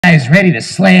guys ready to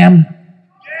slam?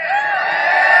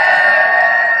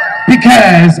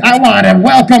 Because I want to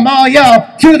welcome all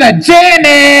y'all to the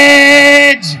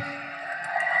Jamage!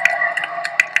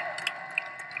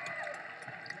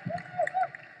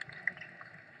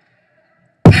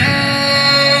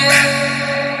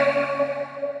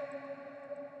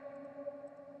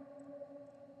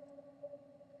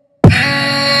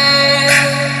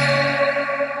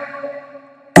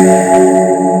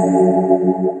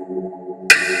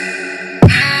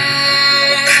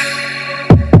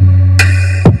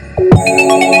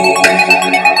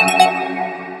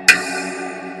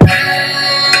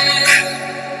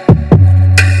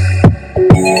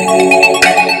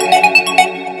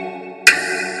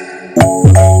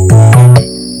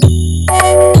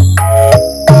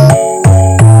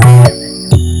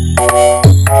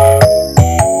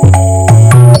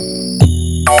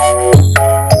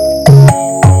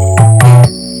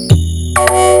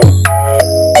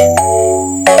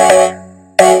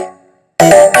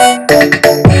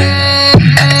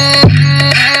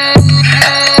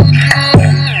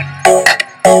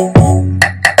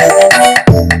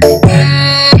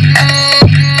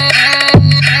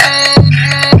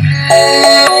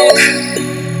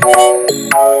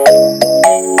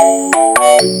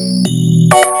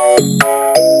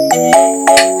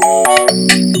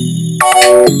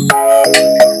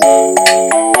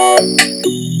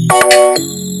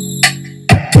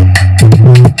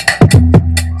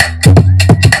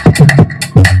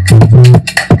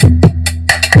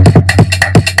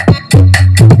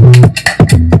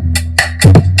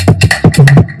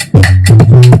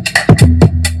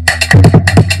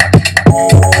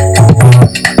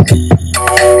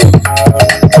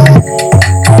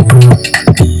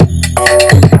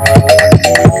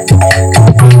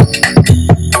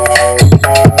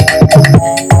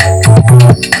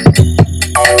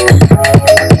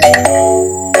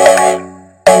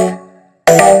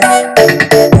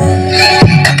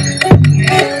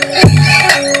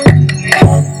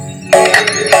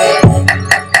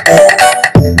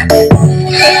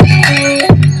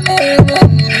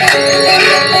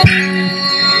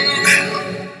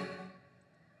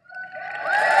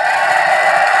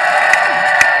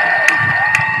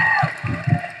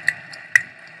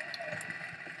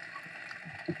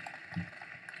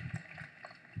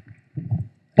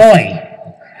 Boy,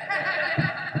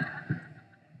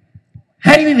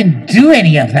 how do you even do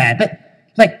any of that? But,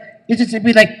 like, you just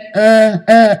be like,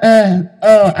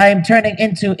 oh, I'm turning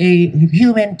into a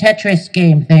human Tetris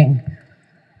game thing.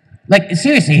 Like,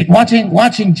 seriously,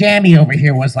 watching Jammy over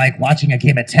here was like watching a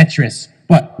game of Tetris,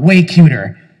 but way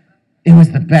cuter. It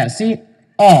was the best. See?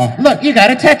 Oh, look, you got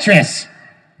a Tetris.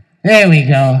 There we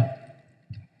go.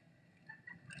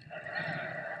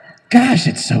 Gosh,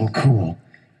 it's so cool.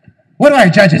 What do our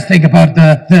judges think about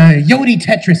the Yodi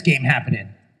Tetris game happening?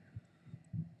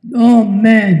 Oh,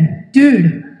 man.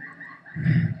 Dude.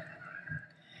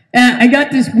 I got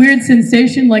this weird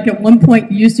sensation, like at one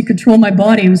point you used to control my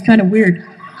body. It was kind of weird.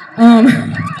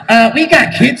 We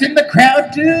got kids in the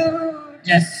crowd, too.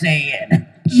 Just saying.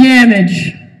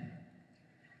 Jamage.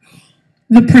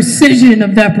 The precision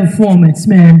of that performance,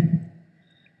 man,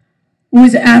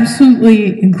 was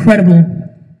absolutely incredible.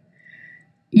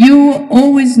 You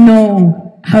always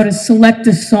know how to select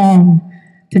a song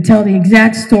to tell the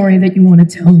exact story that you want to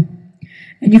tell.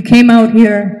 And you came out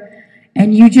here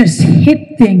and you just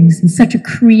hit things in such a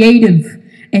creative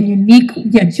and unique,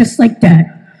 yeah, just like that.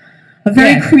 A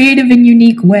very creative and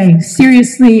unique way.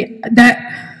 Seriously,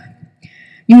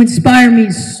 you inspire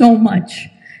me so much.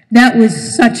 That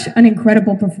was such an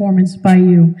incredible performance by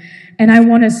you. And I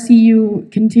want to see you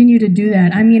continue to do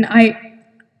that. I mean, I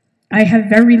have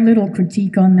very little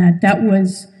critique on that. That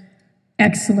was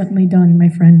excellently done, my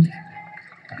friend.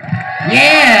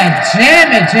 Yeah,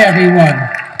 Jamage, everyone.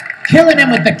 Killing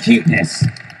him with the cuteness.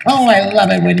 Oh, I love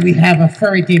it when we have a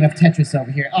furry game of Tetris over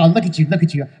here. Oh, look at you, look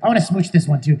at you. I want to smooch this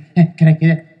one, too. Can I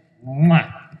get it? Mwah.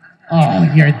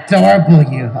 Oh, you're adorable,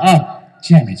 you. Oh,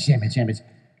 Jamage.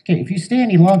 Okay, if you stay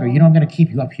any longer, you know I'm going to keep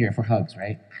you up here for hugs,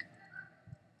 right?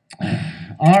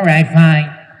 All right,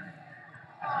 fine.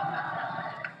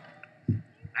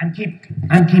 I'm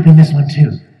keeping this one,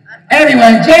 too.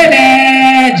 Everyone,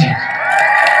 Jamage!